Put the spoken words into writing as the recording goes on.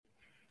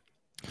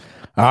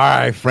All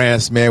right,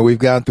 France, man, we've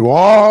gone through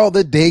all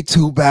the day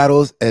 2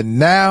 battles, and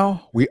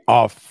now we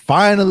are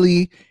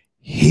finally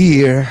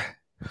here.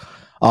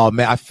 Oh,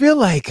 man, I feel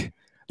like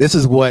this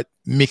is what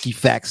Mickey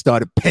Fax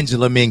started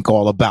Pendulum Inc.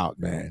 all about,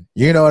 man.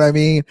 You know what I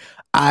mean?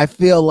 I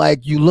feel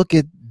like you look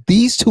at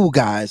these two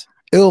guys,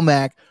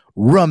 illmac,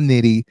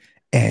 Nitty,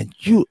 and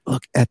you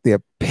look at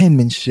their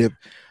penmanship,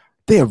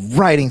 their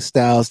writing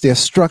styles, their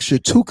structure,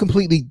 two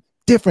completely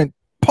different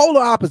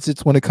polar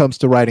opposites when it comes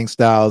to writing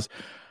styles.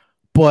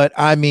 But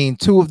I mean,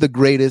 two of the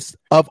greatest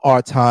of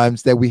our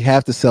times that we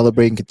have to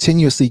celebrate and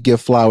continuously give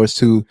flowers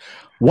to.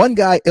 One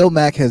guy,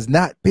 illmac, has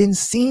not been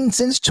seen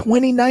since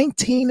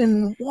 2019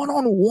 in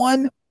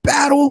one-on-one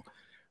battle,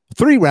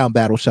 3-round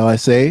battle, shall I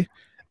say.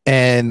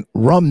 And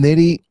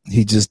Nitty,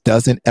 he just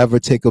doesn't ever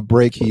take a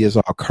break. He is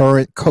our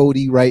current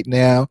Cody right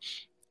now.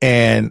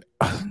 And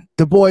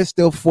the boy is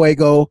still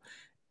fuego.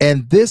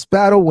 And this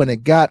battle, when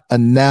it got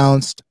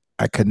announced,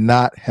 I could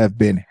not have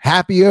been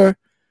happier.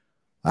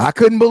 I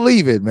couldn't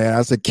believe it, man.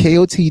 I said,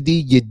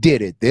 KOTD, you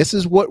did it. This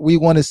is what we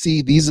want to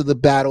see. These are the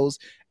battles,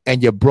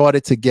 and you brought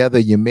it together.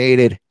 You made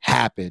it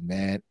happen,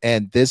 man.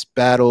 And this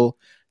battle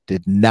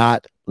did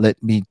not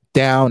let me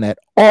down at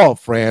all,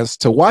 France.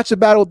 To watch a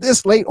battle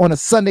this late on a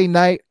Sunday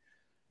night,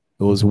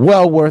 it was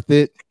well worth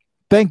it.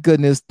 Thank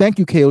goodness. Thank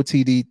you,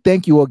 KOTD.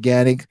 Thank you,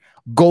 Organic.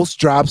 Ghost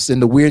drops and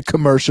the weird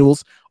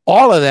commercials,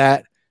 all of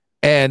that.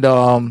 And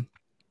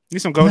need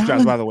some ghost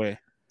drops, by the way.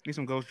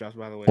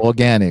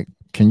 Organic.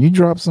 Can you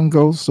drop some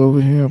ghosts over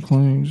here,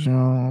 please? You know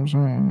what I'm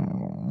saying?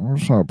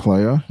 What's up,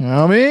 player? You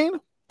know what I mean?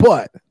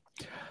 But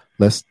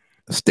let's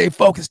stay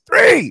focused.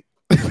 3.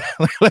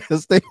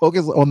 Let's stay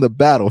focused on the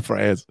battle,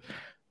 friends.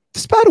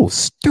 This battle was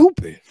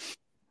stupid.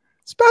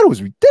 This battle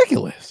was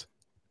ridiculous.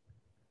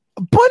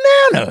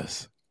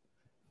 Bananas.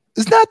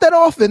 It's not that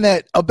often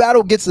that a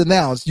battle gets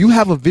announced. You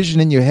have a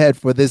vision in your head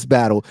for this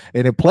battle,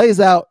 and it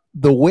plays out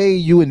the way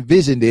you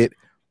envisioned it.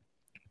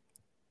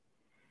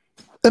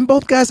 And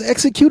both guys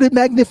executed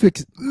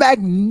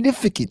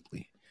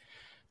magnificently.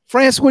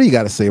 France, what do you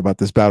got to say about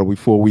this battle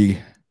before we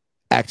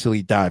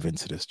actually dive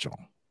into this, John?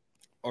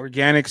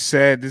 Organic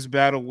said this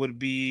battle would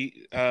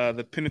be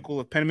the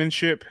pinnacle of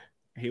penmanship.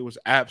 He was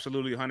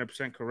absolutely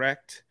 100%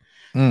 correct.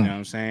 You know what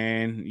I'm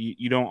saying?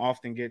 You don't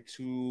often get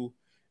two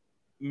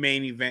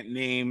main event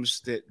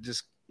names that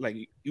just like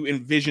you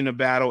envision a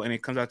battle and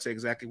it comes out to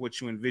exactly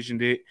what you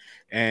envisioned it.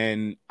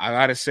 And I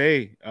got to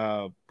say,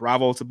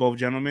 bravo to both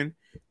gentlemen.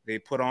 They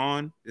put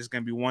on. This is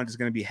going to be one that's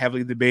going to be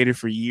heavily debated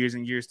for years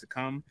and years to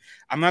come.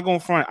 I'm not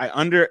going front. I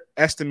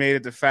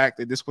underestimated the fact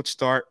that this would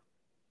start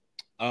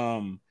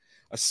a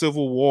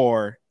civil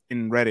war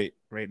in Reddit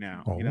right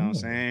now. You know what I'm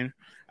saying?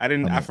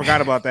 I forgot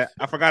about that.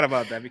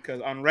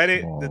 Because on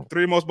Reddit, the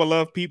 3 most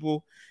beloved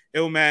people,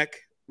 illmac,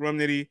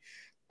 Nitty,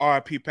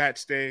 RIP Pat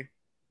Stay.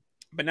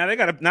 But now they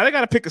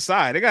gotta pick a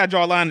side. They gotta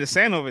draw a line in the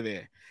sand over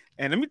there.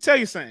 And let me tell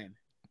you something.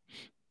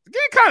 It's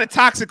getting kind of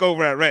toxic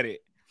over at Reddit.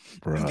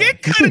 It's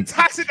getting kind of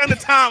toxic on the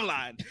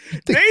timeline.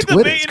 They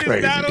debating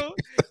this battle,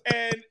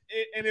 and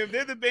if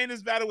they're debating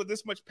this battle with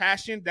this much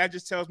passion, that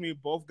just tells me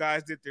both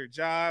guys did their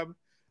job.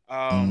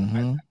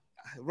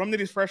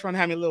 Nitty's first round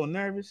had me a little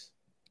nervous.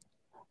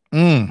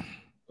 We're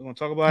gonna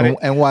talk about it.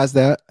 And why is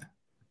that,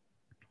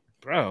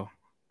 bro?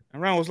 That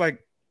round was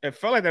like, it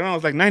felt like that round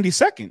was like 90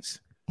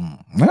 seconds.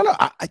 No.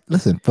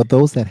 Listen, for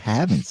those that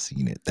haven't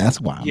seen it,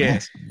 that's why I'm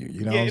asking you.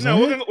 You know,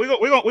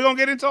 we're gonna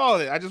get into all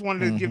of it. I just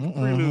wanted to give a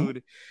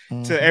prelude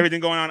to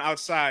everything going on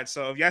outside.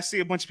 So if y'all see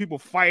a bunch of people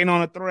fighting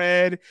on a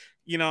thread,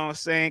 you know what I'm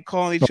saying,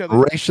 calling each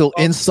other racial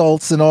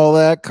insults and all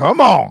that, come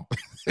on.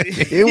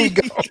 Here we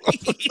go.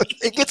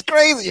 It gets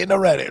crazy in the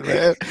Reddit,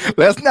 man.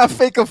 Let's not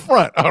fake a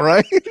front, all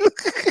right?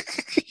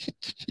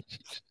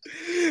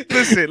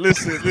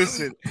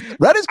 Listen.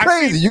 Reddit's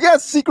crazy. You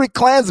got secret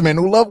Klansmen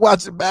who love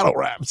watching battle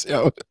raps,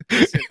 yo.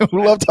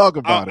 Who love talking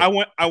about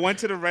it. I went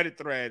to the Reddit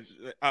thread.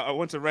 I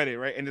went to Reddit,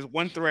 right? And there's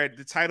one thread.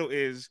 The title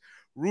is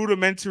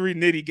 "Rudimentary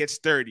Nitty Gets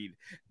Sturdied."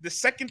 The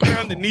second thread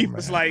underneath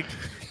is like,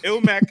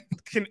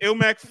 can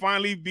illmac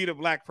finally beat a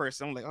black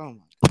person? I'm like, oh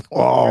my.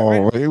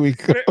 Here we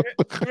go.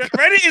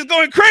 Reddit is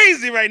going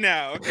crazy right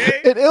now. Okay,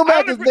 and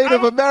illmac is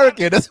Native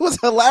American. That's what's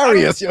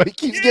hilarious. Yo, he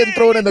keeps getting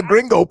thrown in the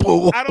gringo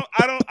pool.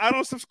 I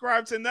don't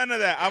subscribe to none of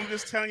that. I'm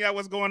just telling y'all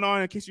what's going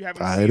on in case you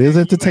haven't. It is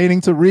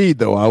entertaining to read,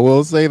 though. I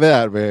will say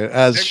that, man.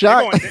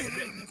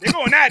 They're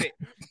going at it.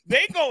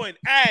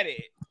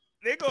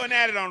 They're going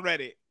at it on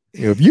Reddit.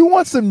 If you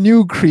want some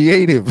new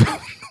creative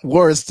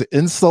words to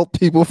insult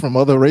people from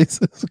other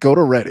races, go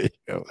to Reddit.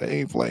 Yo, they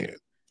ain't playing.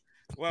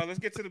 Well, let's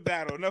get to the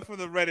battle. Enough of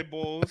the Reddit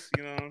bulls.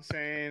 You know what I'm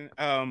saying?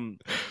 I'm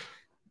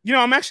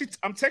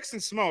texting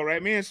Smo,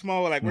 right? Me and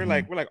Smo,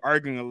 we're like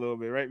arguing a little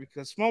bit, right?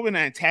 Because Smo been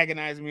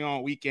antagonizing me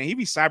all weekend. He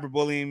be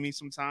cyberbullying me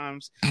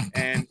sometimes,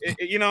 and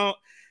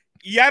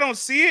I don't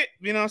see it.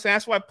 You know what I'm saying?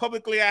 That's why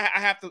publicly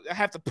I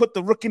have to put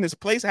the rookie in his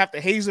place. I have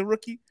to haze the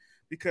rookie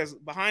because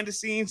behind the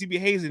scenes he be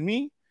hazing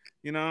me.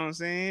 You know what I'm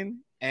saying?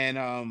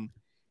 And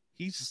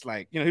he's just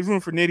like, he's rooting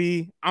for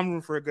Nitty. I'm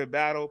rooting for a good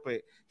battle,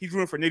 but he's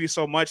rooting for Nitty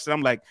so much that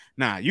I'm like,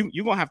 nah, you're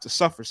going to have to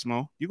suffer,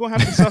 Smo. You're going to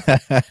have to suffer.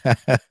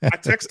 I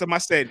texted him. I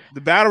said,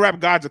 the battle rap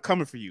gods are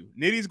coming for you.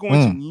 Nitty's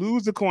going to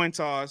lose the coin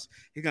toss.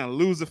 He's going to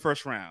lose the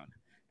first round.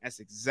 That's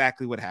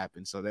exactly what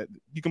happened. So that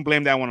you can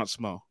blame that one on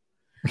Smo.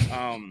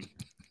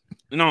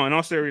 No, in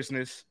all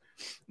seriousness,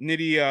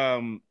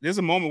 Nitty, there's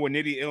a moment where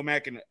Nitty,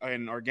 illmac,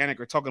 and Organic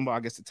are talking about, I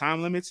guess, the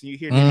time limits, and you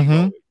hear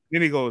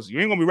Nitty goes, you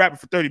ain't going to be rapping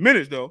for 30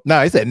 minutes, though.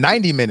 No, he said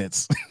 90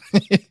 minutes. You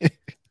ain't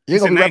going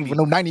to be rapping for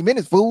no 90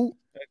 minutes, fool.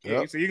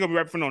 Okay, so you're going to be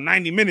rapping for no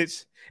 90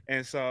 minutes.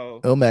 And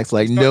so illmac's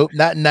like, nope,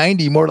 not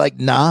 90, more like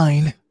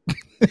 9.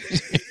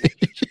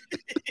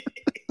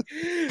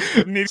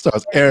 Nitty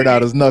starts airing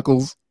out his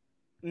knuckles.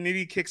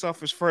 Nitty kicks off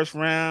his first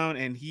round,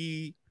 and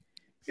he,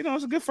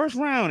 it's a good first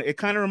round. It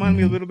kind of reminded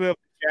me a little bit of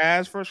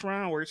Jazz first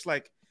round, where it's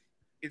like,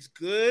 it's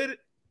good,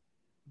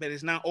 but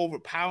it's not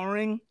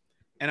overpowering.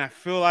 And I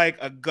feel like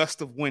a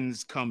gust of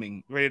wind's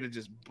coming, ready to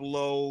just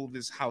blow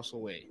this house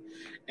away.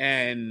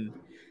 And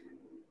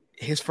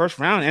his first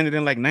round ended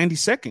in like 90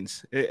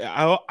 seconds.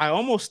 I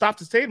almost stopped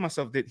to say to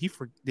myself, you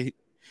think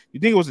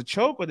it was a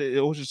choke, or that it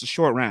was just a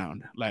short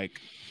round?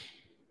 Like,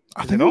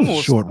 I think it was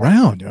a short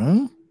round,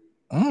 huh?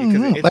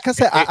 Like I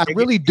said, I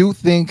really do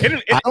think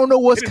I don't know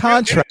what's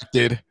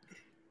contracted.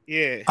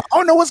 Yeah, I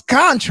don't know what's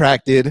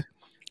contracted,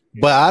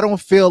 but I don't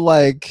feel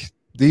like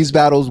these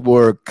battles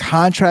were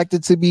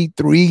contracted to be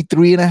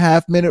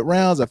 3.5 minute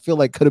rounds. I feel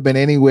like could have been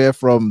anywhere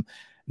from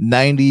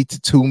 90 to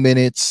 2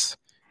 minutes.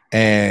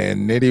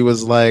 And Nitty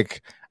was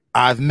like,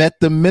 I've met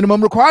the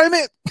minimum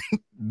requirement.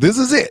 This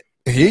is it.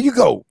 Here you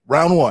go.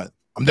 Round 1.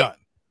 I'm done.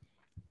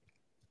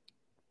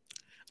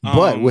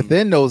 But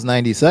within those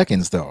 90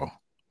 seconds, though,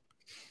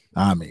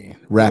 I mean,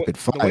 rapid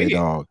fire,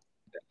 dog.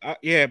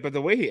 Yeah, but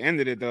the way he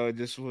ended it, though, it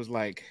just was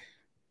like,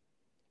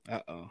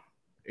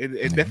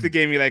 It definitely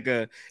gave me like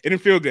it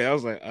didn't feel good. I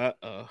was like, I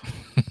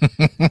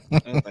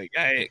was like,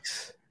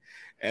 yikes.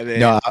 And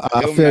then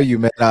I feel you,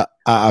 man.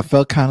 I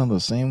felt kind of the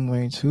same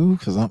way too,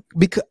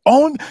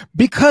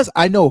 because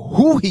I know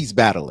who he's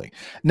battling.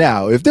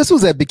 Now, if this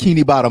was at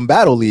Bikini Bottom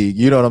Battle League,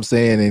 you know what I'm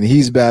saying, and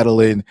he's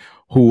battling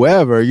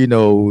whoever,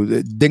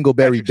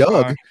 Dingleberry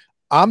Doug,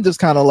 I'm just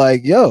kind of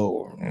like,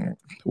 yo,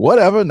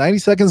 whatever. 90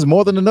 seconds is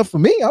more than enough for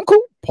me. I'm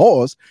cool.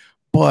 Pause.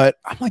 But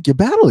I'm like, you're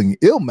battling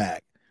illmac.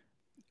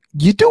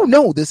 You do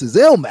know this is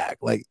illmac.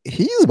 Like,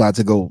 he's about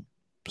to go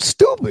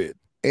stupid,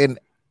 and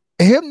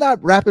him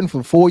not rapping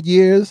for 4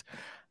 years,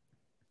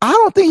 I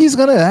don't think he's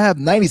gonna have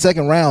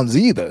 90-second rounds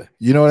either.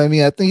 You know what I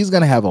mean? I think he's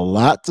gonna have a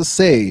lot to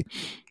say,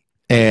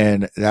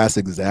 and that's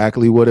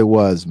exactly what it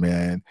was,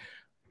 man.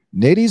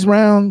 Nitty's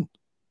round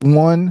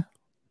 1,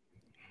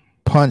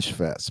 punch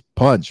fest,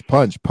 punch.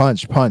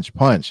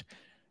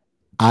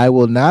 I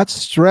will not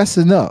stress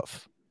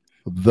enough.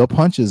 The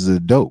punches are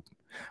dope.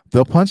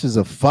 The punches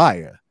are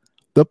fire.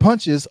 The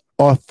punches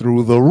are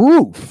through the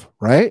roof,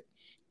 right?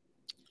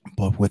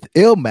 But with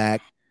illmac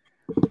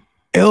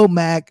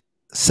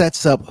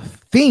sets up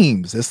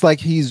themes. It's like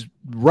he's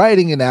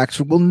writing an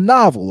actual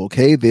novel,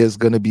 okay? There's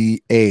going to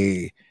be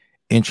a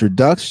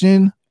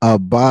introduction, a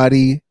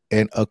body,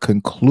 and a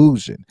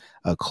conclusion,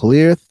 a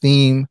clear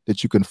theme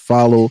that you can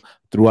follow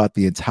throughout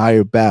the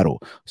entire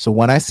battle. So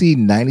when I see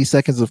 90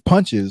 seconds of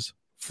punches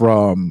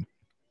from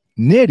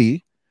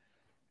Nitty,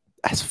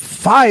 as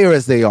fire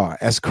as they are,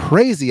 as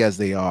crazy as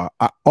they are,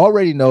 I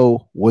already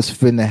know what's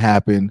finna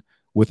happen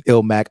with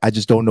illmac. I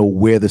just don't know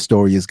where the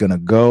story is gonna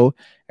go.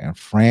 And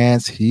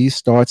France, he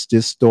starts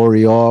this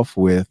story off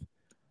with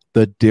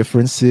the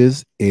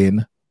differences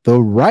in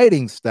the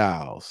writing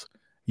styles,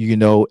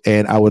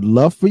 and I would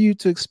love for you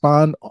to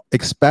expound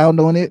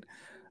on it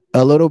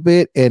a little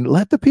bit and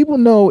let the people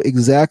know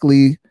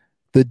exactly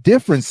the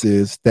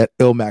differences that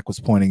illmac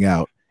was pointing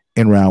out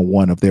in round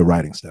 1 of their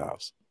writing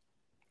styles.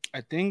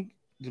 I think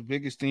the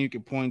biggest thing you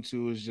can point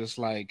to is just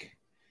like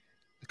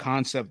the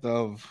concept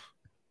of,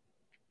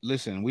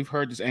 listen, we've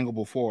heard this angle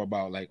before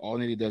about like all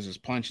Nitty does is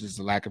punch. There's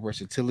the lack of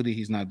versatility.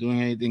 He's not doing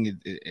anything.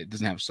 It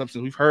doesn't have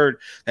substance. We've heard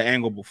that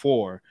angle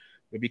before,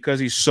 but because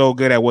he's so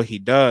good at what he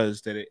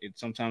does that it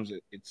sometimes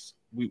it's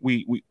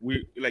we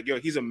like, yo,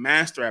 he's a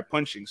master at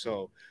punching.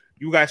 So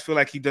you guys feel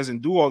like he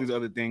doesn't do all these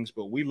other things,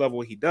 but we love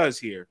what he does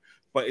here.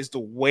 But it's the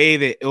way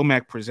that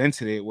illmac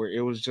presented it, where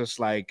it was just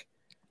like,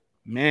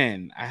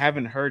 man, I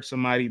haven't heard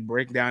somebody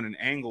break down an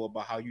angle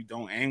about how you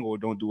don't angle or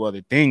don't do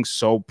other things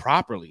so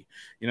properly.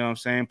 You know what I'm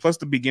saying? Plus,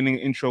 the beginning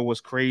intro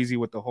was crazy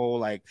with the whole,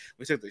 like,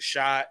 we took the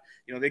shot.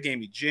 They gave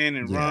me gin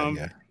and rum.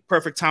 Yeah.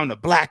 Perfect time to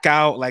black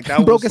out. Like,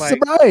 that broke was his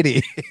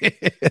sobriety.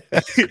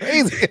 That's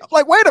crazy. I'm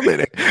like, wait a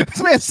minute.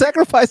 This man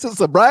sacrificed his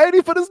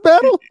sobriety for this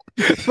battle?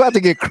 It's about to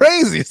get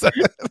crazy.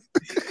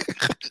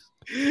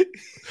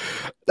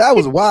 That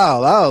was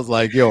wild. I was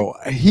like, yo,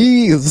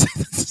 he is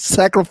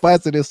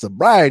sacrificing his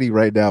sobriety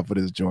right now for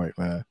this joint,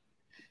 man.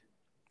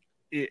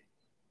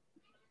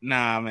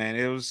 Nah, man.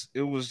 It was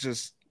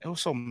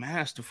so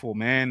masterful,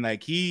 man.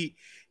 Like, he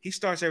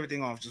starts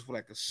everything off just with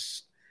like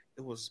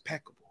it was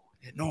impeccable,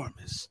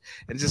 enormous.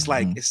 And just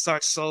like, it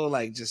starts so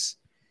like just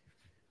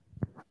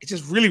it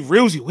just really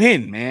reels you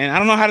in, man. I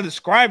don't know how to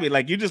describe it.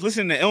 Like, you just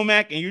listen to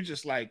illmac and you're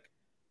just like,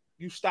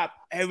 you stop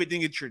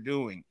everything that you're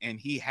doing, and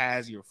he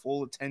has your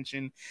full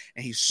attention,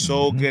 and he's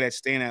so good at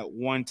staying at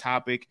one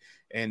topic,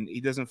 and he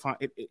doesn't find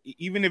it,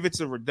 even if it's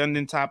a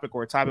redundant topic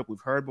or a topic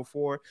we've heard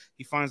before,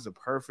 he finds the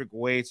perfect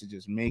way to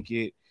just make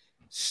it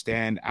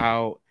stand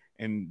out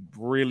and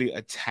really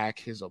attack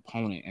his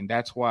opponent. And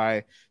that's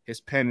why his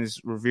pen is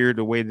revered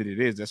the way that it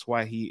is. That's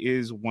why he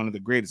is one of the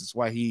greatest. That's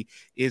why he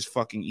is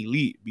fucking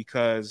elite,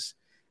 because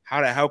how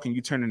the hell can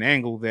you turn an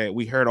angle that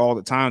we heard all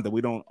the time that we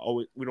don't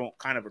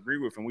kind of agree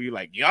with, and we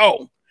like,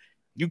 yo,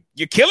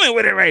 you're killing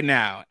with it right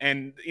now.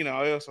 And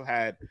I also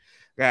had,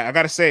 I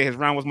gotta say, his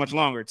round was much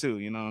longer too.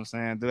 You know what I'm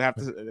saying? Do have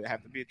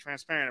to be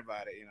transparent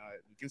about it.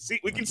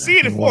 We can see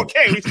it in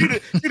 4K. We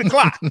see the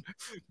clock.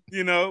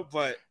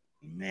 But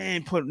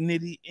man, put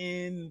Nitty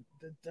in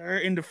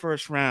the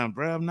first round,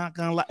 bro. I'm not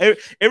gonna lie.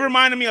 It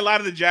reminded me a lot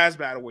of the Jazz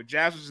battle, where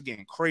Jazz was just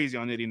getting crazy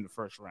on Nitty in the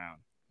first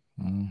round.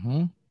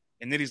 And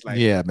Nitty's like,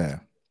 yeah,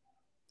 man.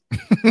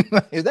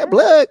 Is that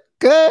blood?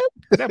 Good.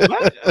 Is that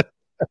blood?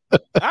 All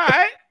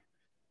right.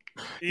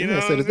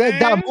 Is that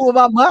dot moving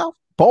my mouth?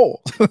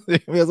 Pause.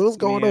 What's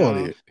going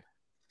on here?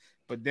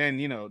 But then,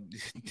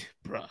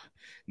 bro,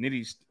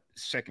 Nitty's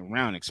second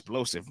round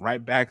explosive,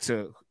 right back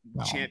to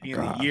champion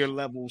of the year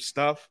level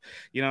stuff.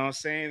 You know what I'm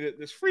saying?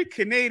 This free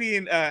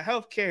Canadian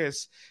healthcare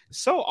is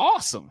so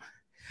awesome,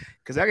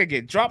 because I could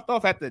get dropped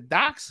off at the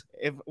docks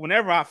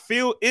whenever I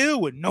feel ill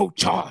with no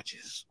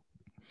charges.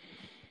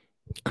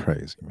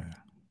 Crazy, man.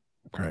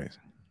 Crazy.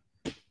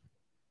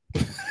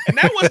 And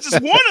that was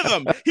just one of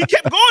them. He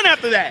kept going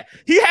after that.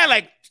 He had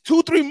like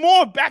 2-3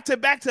 more back to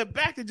back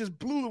that just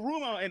blew the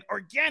room out. And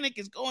Organic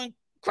is going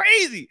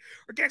crazy.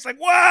 Organic's like,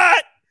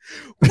 what?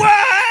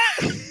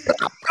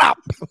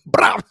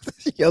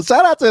 Yo,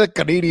 shout out to the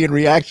Canadian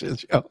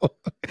reactions, yo.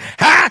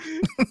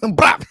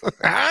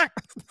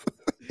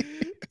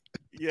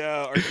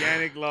 Yeah,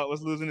 Organic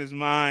was losing his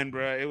mind,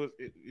 bro.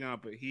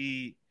 But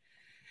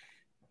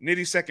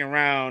Nitty's second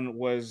round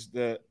was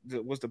the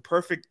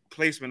perfect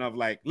placement of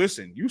like,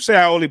 listen, you say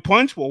I only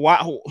punch, well,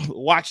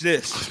 watch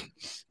this.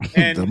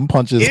 And them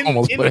punches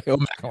almost put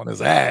illmac on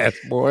his ass,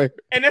 boy.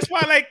 And that's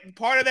why, like,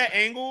 part of that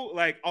angle,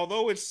 like,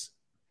 although it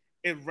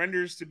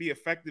renders to be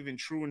effective and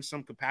true in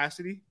some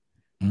capacity,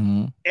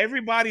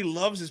 everybody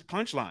loves his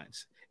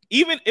punchlines.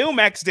 Even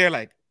illmac's there,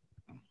 like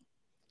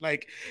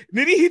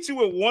Nitty hits you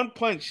with one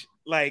punch,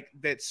 like,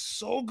 that's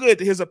so good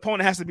that his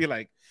opponent has to be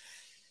like,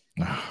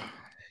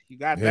 you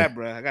got that,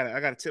 bro. I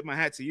gotta tip my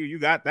hat to you. You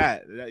got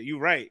that. You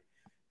right.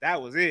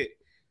 That was it.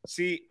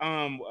 See,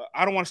 I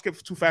don't want to skip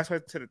too fast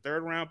to the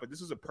third round, but this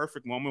is a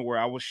perfect moment where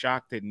I was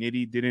shocked that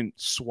Nitty didn't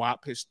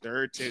swap his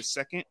third to his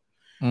second,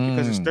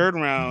 because his third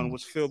round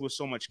was filled with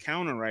so much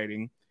counter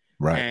writing.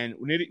 Right. And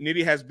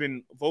Nitty has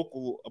been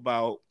vocal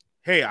about,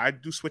 hey, I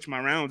do switch my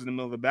rounds in the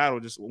middle of the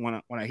battle just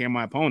when I hear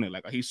my opponent.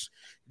 Like, he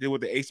did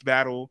with the Ace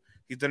battle.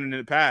 He's done it in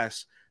the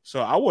past. So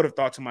I would have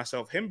thought to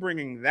myself, him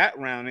bringing that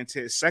round into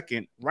his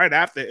second right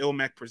after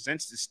illmac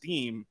presents the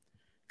steam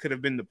could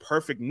have been the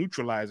perfect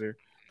neutralizer,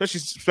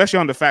 especially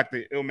on the fact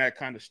that illmac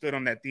kind of stood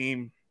on that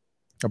theme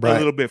a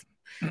little bit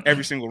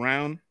every single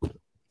round.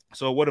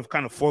 So it would have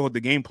kind of foiled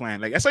the game plan.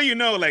 Like, that's how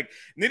like,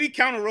 Nitty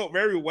counter wrote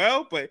very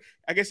well, but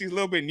I guess he's a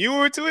little bit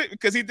newer to it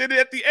because he did it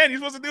at the end. He's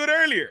supposed to do it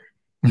earlier.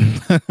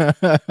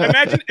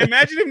 Imagine if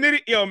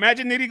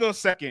Nitty goes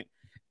second.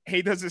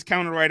 He does his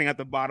counter writing at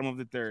the bottom of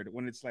the third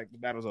when it's like the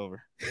battle's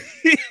over.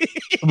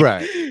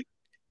 Right.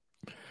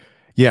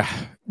 Yeah,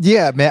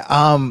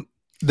 man.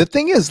 The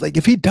thing is, like,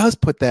 if he does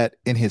put that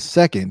in his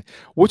second,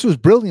 which was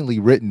brilliantly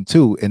written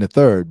too in the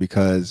third,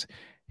 because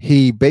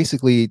he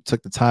basically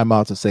took the time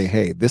out to say,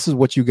 hey, this is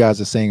what you guys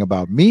are saying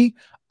about me.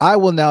 I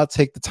will now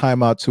take the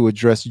time out to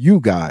address you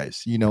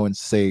guys, and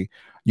say,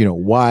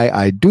 why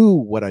I do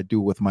what I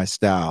do with my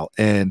style.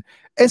 And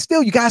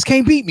still, you guys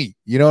can't beat me.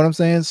 You know what I'm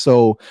saying?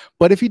 So,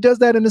 but if he does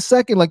that in the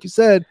second, like you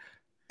said,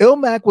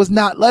 illmac was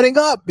not letting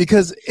up,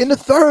 because in the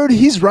third,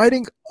 he's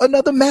writing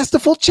another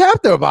masterful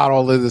chapter about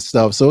all of this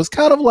stuff. So it's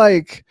kind of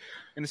like,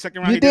 in the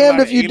second round, you're damned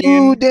if you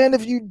do, damned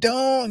if you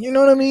don't. You know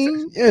what I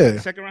mean? Yeah. In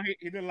the second round,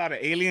 he did a lot of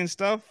alien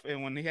stuff.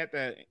 And when he had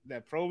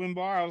that probing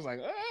bar, I was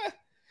like, ah.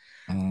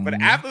 But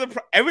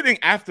everything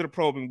after the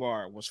probing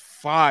bar was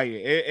fire.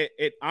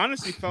 It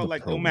honestly felt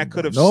like illmac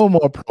could have no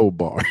more probe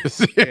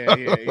bars.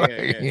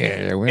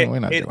 Yeah. We're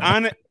not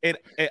doing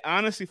it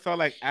honestly felt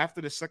like after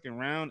the second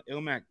round,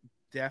 illmac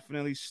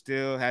definitely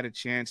still had a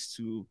chance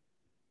to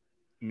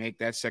make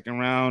that second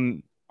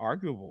round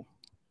arguable.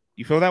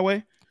 You feel that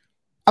way?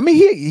 I mean,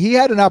 he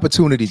had an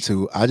opportunity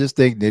to. I just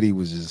think Nitty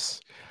was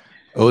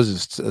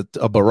just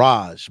a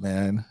barrage,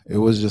 man. It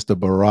was just a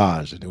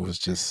barrage, and it was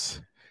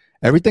just.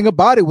 Everything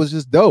about it was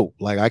just dope.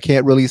 Like, I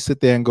can't really sit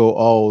there and go,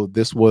 oh,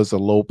 this was a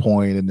low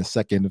point in the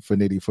second for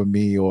Nitty for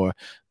me, or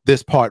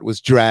this part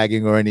was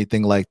dragging or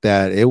anything like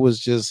that. It was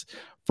just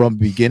from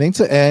beginning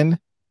to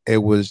end. It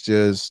was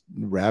just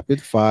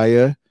rapid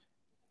fire,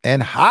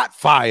 and hot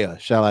fire,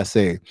 shall I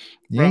say.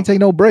 You Bro. ain't take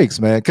no breaks,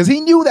 man, because he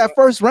knew that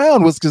first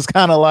round was just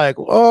kind of like,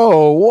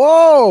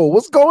 whoa,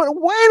 what's going?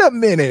 Wait a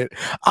minute,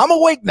 I'm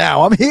awake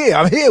now. I'm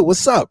here.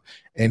 What's up?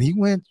 And he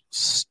went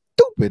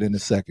stupid in the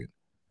second.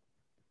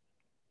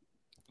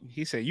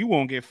 He said, "You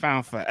won't get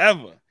found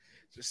forever.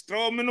 Just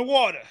throw him in the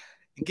water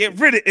and get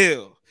rid of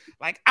ill,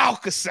 like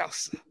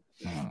Alka-Seltzer."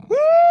 Woo!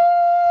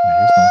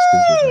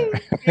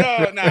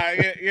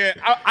 Yeah.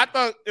 I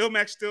thought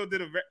illmac still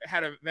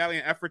had a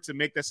valiant effort to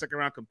make that second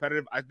round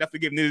competitive. I definitely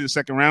give Nitty the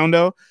second round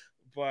though,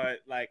 but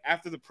like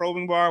after the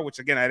probing bar, which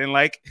again I didn't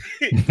like,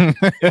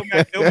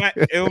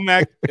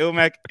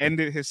 illmac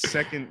ended his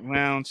second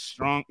round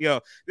strong.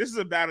 Yo, this is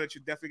a battle that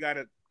you definitely got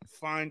to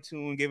fine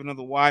tune, give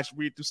another watch,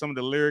 read through some of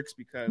the lyrics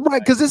because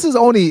because this is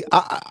only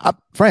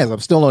friends. I'm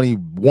still only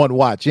one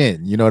watch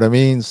in. You know what I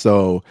mean?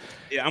 So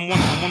yeah, I'm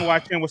one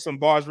watch in with some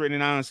bars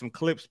written out and some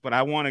clips, but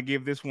I want to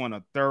give this one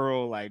a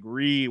thorough like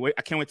read.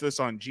 I can't wait till it's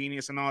on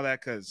Genius and all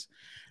that because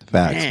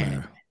facts,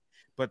 man.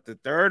 But the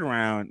third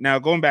round, now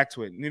going back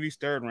to it, Nitty's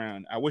third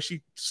round, I wish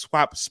he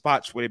swapped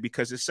spots with it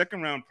because his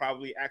second round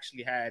probably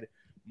actually had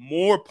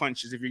more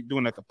punches if you're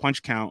doing like a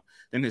punch count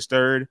than his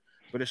third.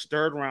 But his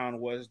third round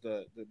was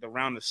the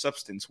round of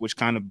substance, which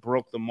kind of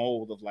broke the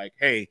mold of like,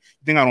 hey,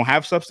 you think I don't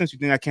have substance? You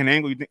think I can't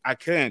angle? You think I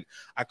can?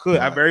 I could.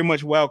 Right. I very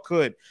much well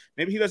could.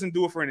 Maybe he doesn't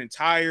do it for an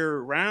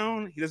entire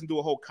round. He doesn't do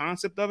a whole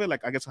concept of it.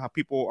 Like I guess how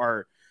people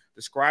are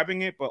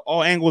describing it, but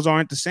all angles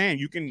aren't the same.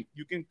 You can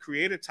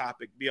create a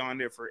topic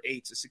beyond there for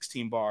 8 to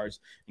 16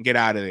 bars and get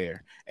out of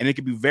there. And it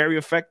can be very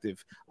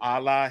effective. A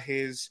la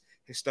his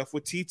stuff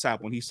with T-Top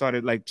when he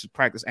started like to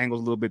practice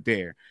angles a little bit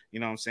there. You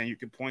know what I'm saying? You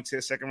can point to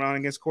his second round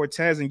against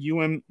Cortez and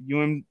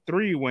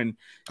UM3 when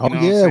when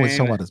he's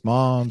talking about his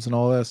moms and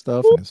all that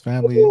stuff and his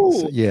family.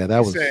 Yeah, that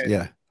was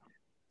yeah.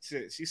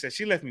 She said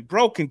she left me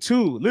broken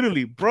too,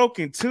 literally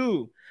broken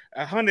too.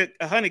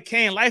 100K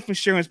in life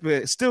insurance,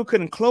 but still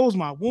couldn't close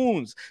my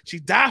wounds. She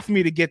died for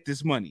me to get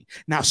this money.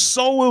 Now,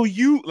 so will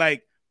you.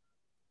 Like,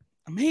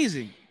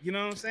 amazing. You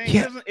know what I'm saying?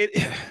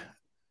 Yeah.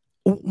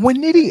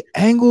 When Nitty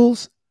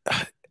angles,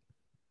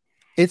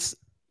 it's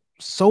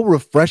so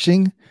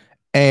refreshing.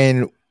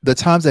 And the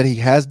times that he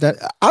has done,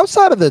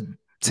 outside of the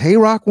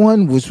Tay-Rock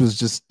one, which was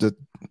just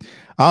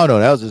I don't know,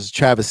 that was just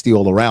travesty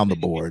all around the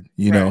board,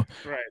 you know.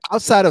 Right.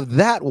 Outside of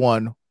that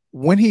one,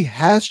 when he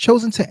has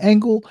chosen to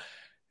angle,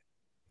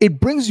 it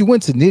brings you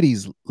into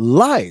Nitty's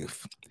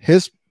life,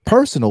 his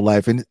personal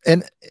life. And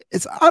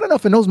it's, I don't know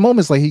if in those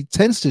moments, like he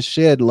tends to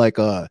shed like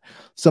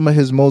some of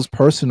his most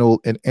personal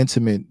and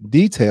intimate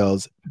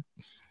details,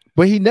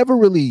 but he never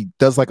really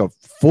does like a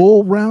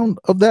full round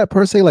of that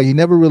per se. Like he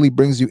never really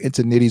brings you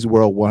into Nitty's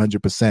world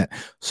 100%.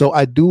 So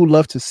I do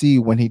love to see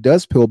when he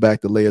does peel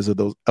back the layers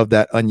of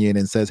that onion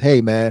and says,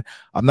 hey man,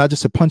 I'm not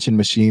just a punching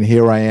machine.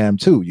 Here I am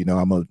too. You know,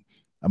 I'm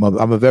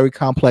a very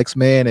complex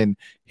man, and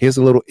here's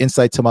a little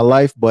insight to my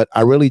life, but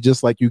I really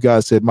just like you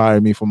guys to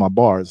admire me for my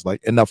bars.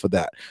 Like enough of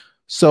that.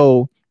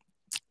 So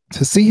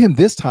to see him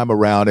this time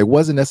around, it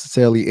wasn't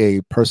necessarily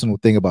a personal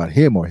thing about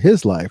him or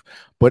his life,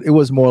 but it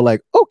was more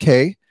like,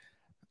 okay,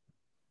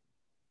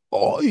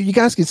 you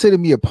guys consider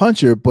me a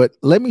puncher, but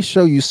let me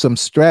show you some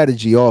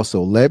strategy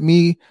also. Let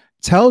me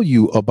tell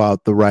you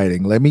about the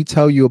writing. Let me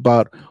tell you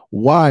about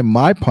why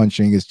my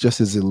punching is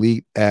just as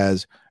elite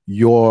as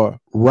your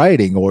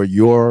writing or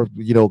your,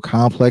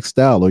 complex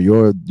style or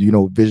your,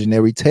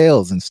 visionary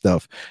tales and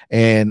stuff.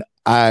 And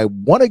I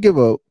want to give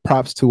a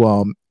props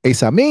to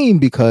Ace Amin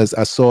because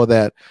I saw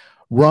that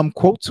Rum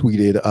quote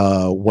tweeted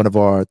one of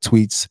our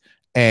tweets,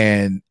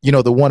 and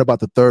the one about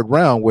the third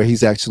round where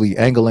he's actually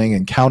angling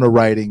and counter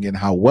writing and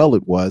how well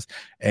it was,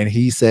 and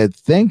he said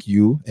thank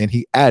you, and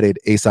he added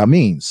Ace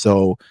Amin.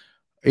 So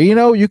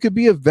you could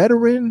be a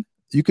veteran,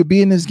 you could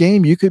be in this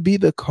game, you could be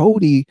the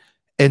Cody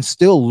and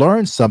still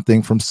learn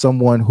something from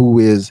someone who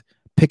is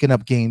picking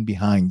up game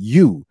behind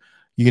you,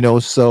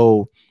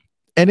 so,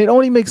 and it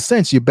only makes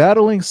sense. You're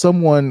battling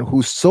someone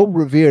who's so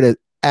revered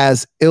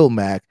as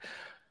illmac.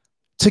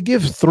 To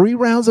give 3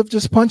 rounds of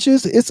just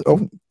punches,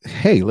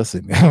 hey,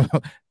 listen,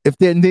 if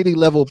they're Nitty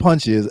level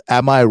punches,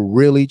 am I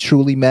really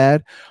truly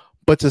mad?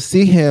 But to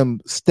see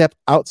him step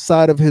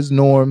outside of his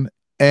norm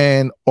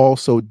and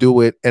also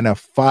do it in a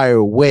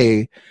fire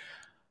way,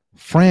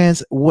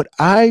 Franz, would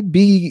I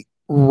be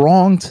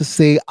wrong to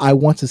say I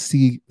want to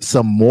see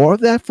some more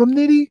of that from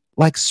Nitty?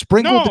 Like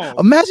sprinkle. No.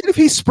 Imagine if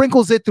he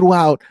sprinkles it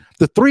throughout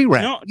the 3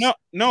 rounds.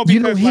 No,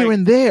 because here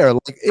and there.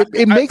 Like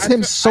it makes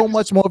him so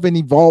much more of an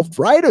evolved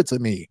writer to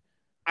me.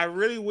 I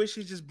really wish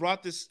he just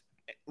brought this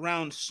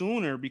round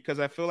sooner because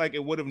I feel like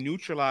it would have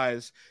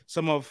neutralized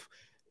some of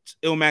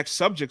illmac's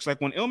subjects. Like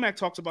when illmac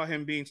talks about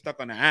him being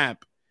stuck on the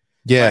app,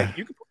 like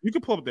you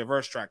could pull up the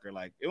verse tracker.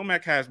 Like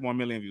illmac has more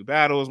million view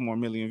battles, more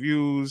million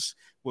views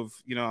with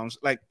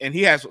and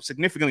he has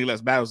significantly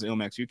less battles than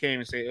illmac. So you can't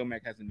even say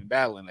illmac hasn't been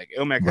battling. Like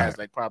illmac has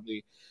like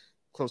probably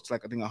close to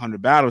like I think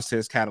 100 battles to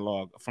his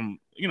catalog from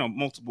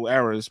multiple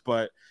eras,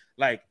 but.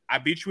 Like I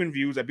beat you in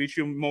views, I beat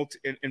you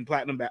in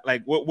platinum.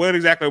 Like what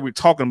exactly are we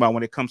talking about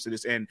when it comes to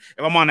this? And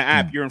if I'm on the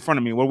app, you're in front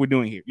of me. What are we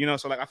doing here?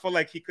 So like I feel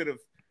like he could have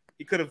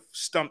He could have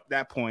stumped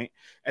that point.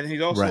 And then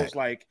he's also he's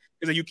like,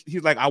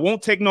 I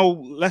won't take no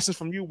lessons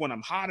from you when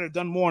I'm hotter,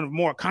 done more and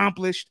more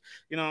accomplished.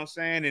 You know what I'm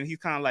saying? And he's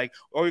kind of like,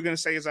 all you're gonna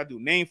say is I do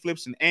name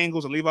flips and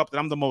angles and leave up that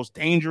I'm the most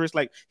dangerous.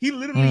 Like he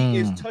literally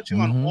is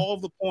touching on all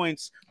the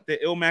points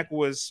that illmac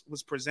was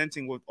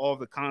presenting with all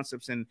the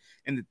concepts and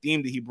the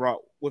theme that he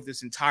brought with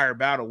this entire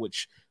battle,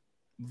 which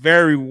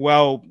very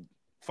well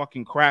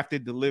fucking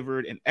crafted,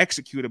 delivered, and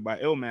executed by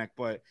illmac.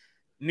 But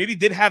Nitty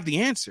did have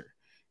the answer.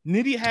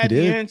 Nitty had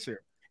the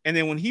answer. And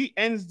then when he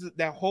ends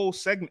that whole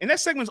segment, and that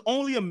segment's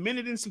only a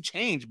minute and some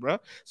change, bro.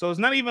 So it's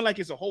not even like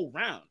it's a whole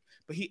round.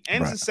 But he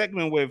ends the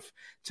segment with,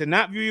 to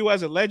not view you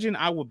as a legend,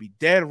 I would be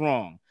dead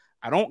wrong.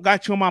 I don't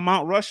got you on my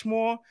Mount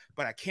Rushmore,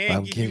 but I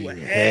can't give you a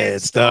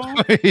headstone.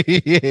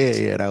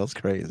 Yeah, that was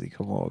crazy.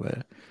 Come on,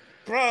 man.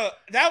 Bro,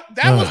 that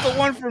was the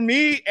one for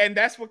me, and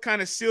that's what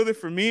kind of sealed it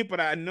for me. But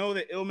I know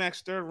that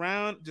illmac's third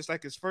round, just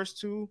like his first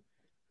two,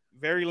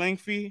 very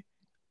lengthy,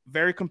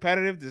 very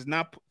competitive, does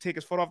not take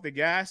his foot off the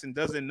gas, and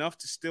does enough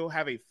to still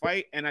have a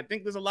fight. And I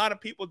think there's a lot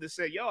of people that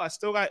say, yo, I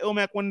still got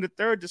illmac winning the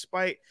third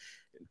despite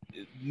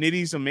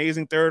Nitty's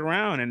amazing third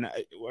round. And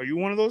are you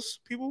one of those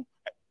people?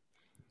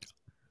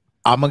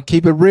 I'm going to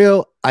keep it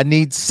real. I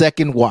need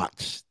second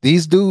watch.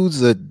 These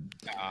dudes are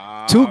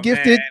too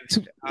gifted.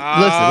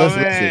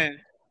 Listen.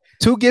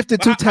 Too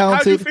gifted, too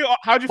talented.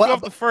 How'd you feel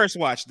off the first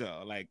watch,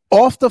 though? Like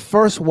off the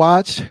first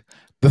watch,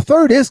 the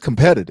third is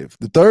competitive.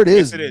 The third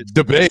is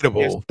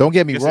debatable. Yes. Don't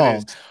get me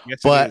wrong.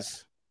 But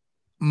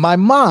my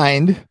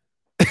mind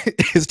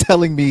is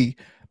telling me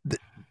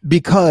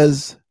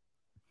because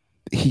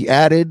he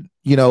added,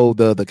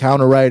 the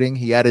counter writing,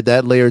 he added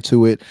that layer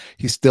to it.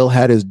 He still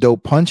had his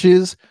dope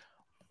punches.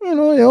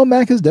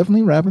 illmac is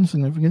definitely rapping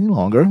significantly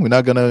longer. We're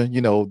not gonna,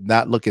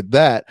 not look at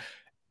that.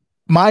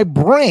 My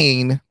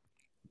brain,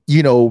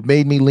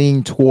 made me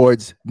lean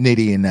towards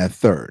Nitty in that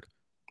third.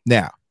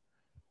 Now,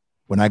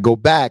 when I go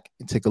back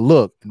and take a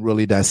look and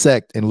really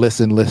dissect and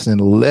listen,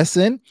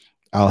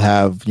 I'll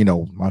have,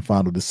 my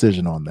final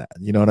decision on that.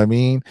 You know what I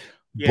mean?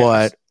 Yeah,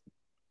 but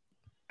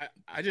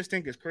I just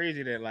think it's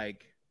crazy that,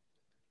 like,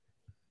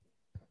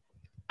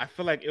 I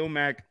feel like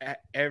illmac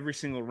every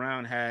single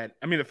round had,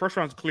 the first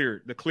round's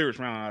the clearest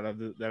round out of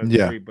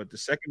the three, but the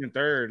second and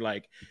third,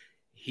 like,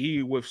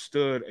 he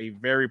withstood a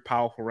very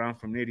powerful round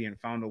from Nitty and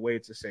found a way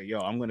to say, yo,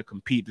 I'm going to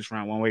compete this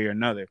round one way or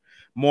another.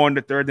 More in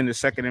the third than the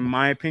second, in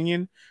my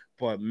opinion.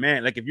 But,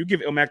 man, like, if you give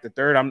illmac the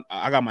third,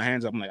 I got my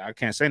hands up. I'm like, I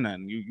can't say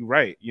nothing. You're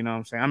right. You know what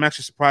I'm saying? I'm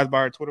actually surprised by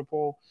our Twitter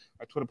poll.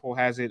 Our Twitter poll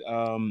has it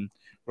Rum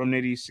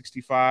Nitty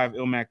 65,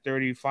 illmac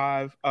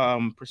 35%.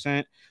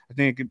 I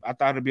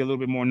thought it'd be a little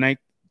bit more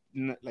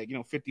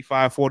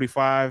 55,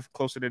 45,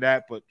 closer to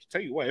that. But tell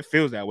you what, it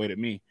feels that way to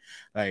me.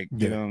 Like,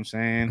 you know what I'm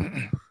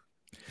saying?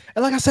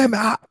 And like I said,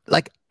 man,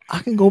 I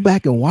can go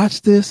back and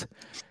watch this,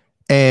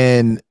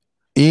 and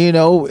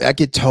I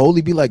could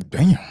totally be like,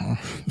 damn,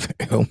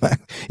 illmac.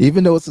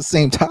 Even though it's the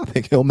same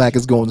topic, illmac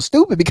is going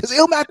stupid because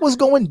illmac was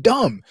going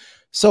dumb.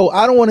 So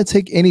I don't want to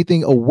take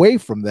anything away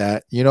from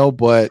that,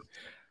 but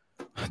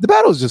the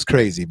battle is just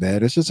crazy,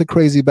 man. It's just a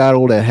crazy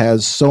battle that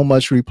has so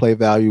much replay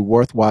value,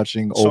 worth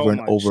watching over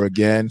and over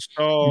again.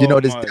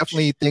 There's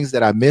definitely things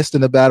that I missed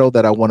in the battle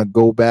that I want to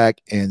go back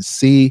and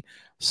see.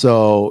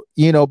 So,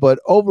 but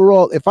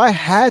overall, if I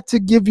had to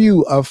give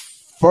you a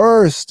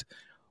first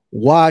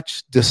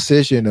watch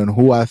decision on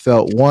who I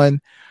felt won,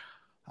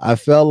 I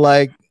felt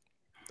like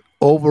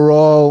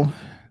overall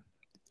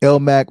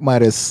illmac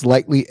might have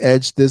slightly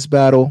edged this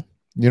battle.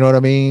 You know what I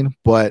mean?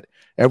 But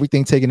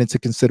everything taken into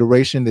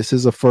consideration, this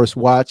is a first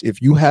watch.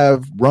 If you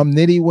have Rum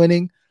Nitty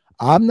winning,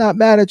 I'm not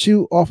mad at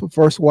you off of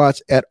first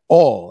watch at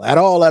all. Hey, I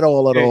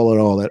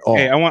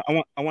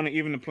want to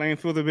even the playing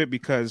field a bit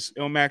because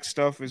illmac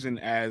stuff isn't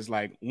as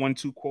like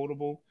 1-2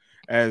 quotable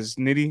as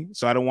Nitty,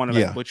 so I don't want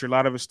to butcher a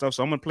lot of his stuff.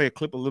 So I'm gonna play a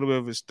little bit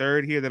of his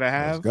third here that I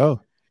have. Let's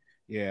go.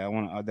 Yeah,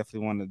 I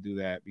definitely want to do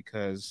that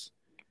because,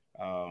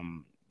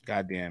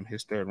 goddamn,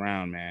 his third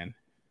round, man.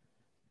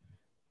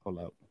 Hold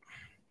up,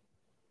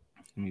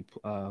 let me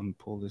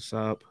pull this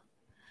up.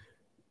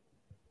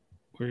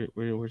 Where's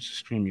the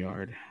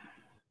StreamYard?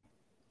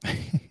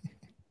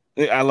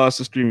 I lost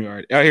the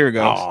StreamYard. Oh, here it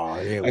goes. Oh,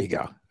 here we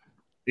go.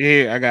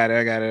 Yeah, I got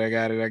it.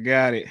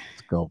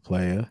 Let's go,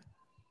 player.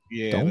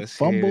 Yeah, don't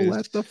fumble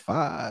at the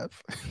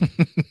 5.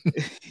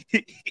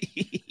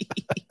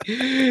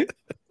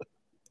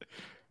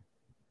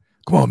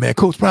 Come on, man.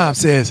 Coach Prime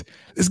says,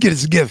 let's get it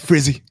together,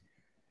 Frizzy.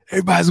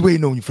 Everybody's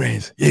waiting on you,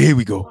 friends. Yeah, here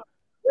we go.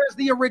 Where's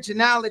the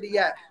originality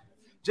at?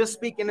 Just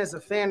speaking as a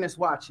fan that's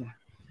watching.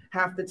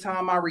 Half the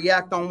time I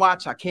react on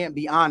watch, I can't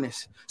be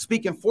honest.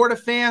 Speaking for the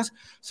fans,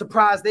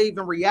 surprised they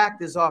even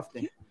react as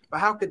often. But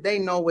how could they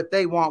know what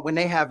they want when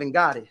they haven't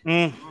got it?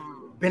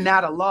 Been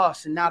at a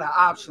loss and not an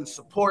option,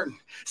 supporting,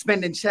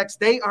 spending checks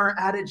they earn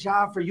at a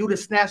job for you to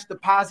snatch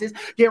deposits,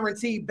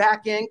 guaranteed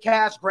back-end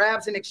cash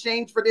grabs in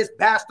exchange for this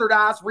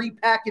bastardized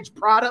repackaged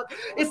product.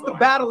 It's the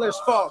battler's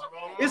fault.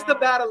 It's the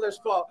battler's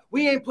fault.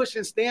 We ain't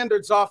pushing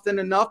standards often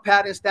enough,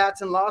 padding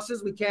stats and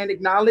losses. We can't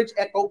acknowledge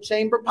echo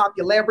chamber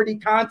popularity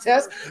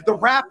contest. The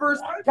rappers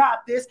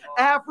got this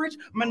average,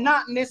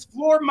 monotonous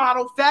floor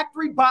model,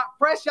 factory bot,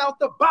 fresh out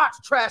the box,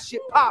 trash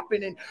shit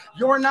popping, and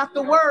you're not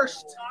the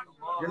worst.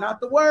 You're not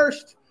the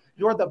worst.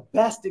 You're the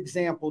best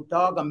example,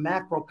 dog, a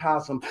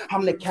macrocosm.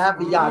 I'm the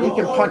caveat. He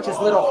can punch his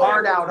little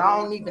heart out. I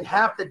don't even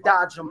have to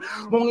dodge him.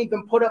 Won't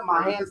even put up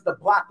my hands to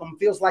block him.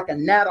 Feels like a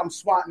gnat I'm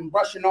swatting,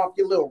 brushing off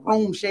your little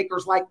room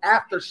shakers like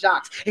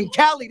aftershocks. In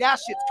Cali, that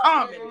shit's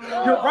common.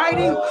 Your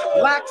writing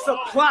lacks a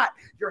plot.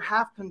 Your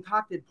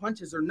half-concocted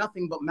punches are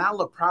nothing but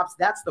malaprops.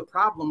 That's the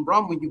problem,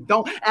 bro. When you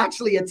don't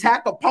actually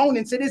attack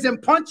opponents, it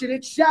isn't punching,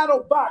 it's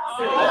shadow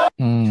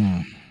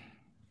boxing.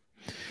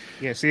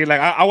 Yeah, see, like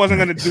I wasn't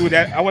gonna do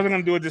that. I wasn't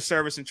gonna do a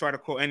disservice and try to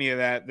quote any of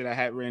that I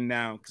had written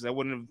down because it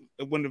wouldn't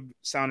have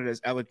sounded as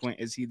eloquent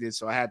as he did.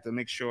 So I had to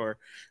make sure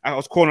I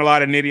was quoting a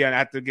lot of Nitty. I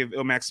had to give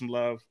illmac some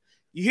love.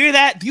 You hear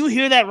that? Do you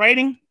hear that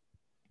writing?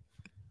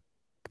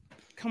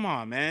 Come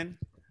on, man.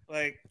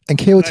 Like, and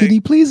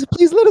KOTD, please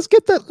let us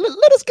get that.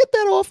 Let us get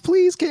that off,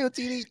 please.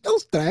 KOTD,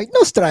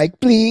 no strike,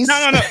 please.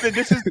 No.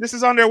 This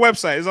is on their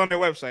website. It's on their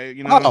website.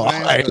 You know. All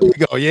right, here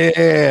we go.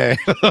 Yeah,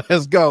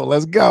 let's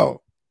go.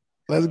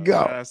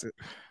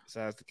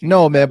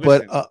 No, man,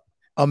 but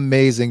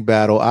amazing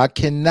battle. I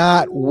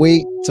cannot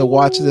wait to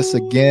watch this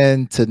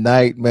again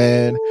tonight,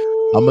 man.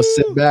 I'm gonna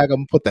sit back. I'm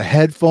gonna put the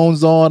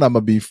headphones on. I'm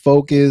gonna be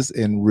focused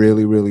and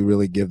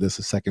really give this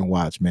a second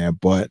watch, man.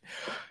 But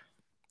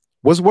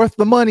was worth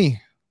the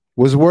money.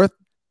 Was worth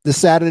the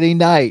Saturday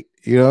night.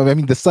 You know, I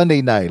mean, the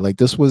Sunday night. Like,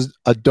 this was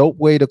a dope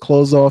way to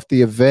close off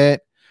the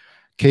event.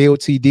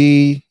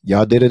 KOTD,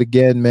 y'all did it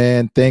again,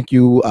 man. Thank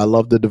you. I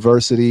love the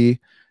diversity.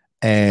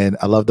 And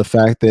I love the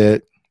fact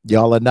that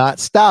y'all are not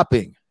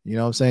stopping. You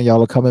know what I'm saying?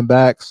 Y'all are coming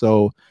back.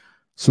 So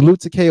salute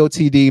to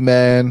KOTD,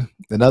 man.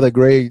 Another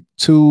great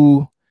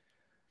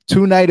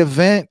two-night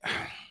event.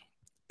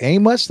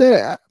 Ain't much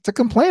to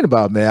complain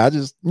about, man. I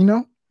just,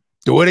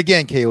 do it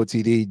again,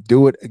 KOTD.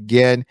 Do it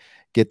again.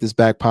 Get this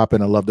back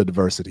popping. I love the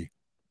diversity.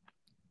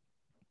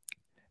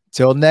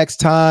 Till next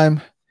time,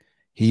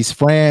 he's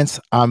France.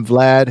 I'm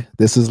Vlad.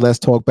 This is Let's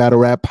Talk Battle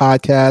Rap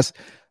Podcast.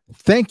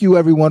 Thank you,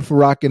 everyone, for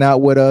rocking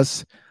out with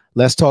us.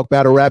 Let's Talk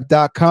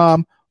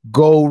BattleRap.com.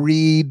 Go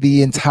read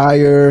the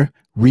entire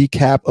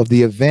recap of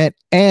the event.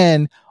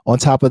 And on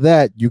top of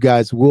that, you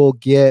guys will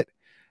get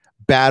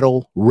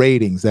battle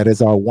ratings. That is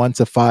our 1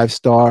 to 5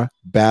 star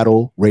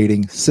battle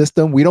rating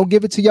system. We don't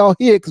give it to y'all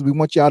here because we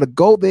want y'all to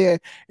go there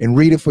and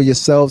read it for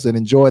yourselves and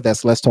enjoy.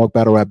 That's Let's Talk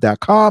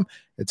BattleRap.com.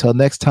 Until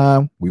next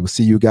time, we will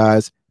see you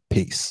guys.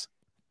 Peace.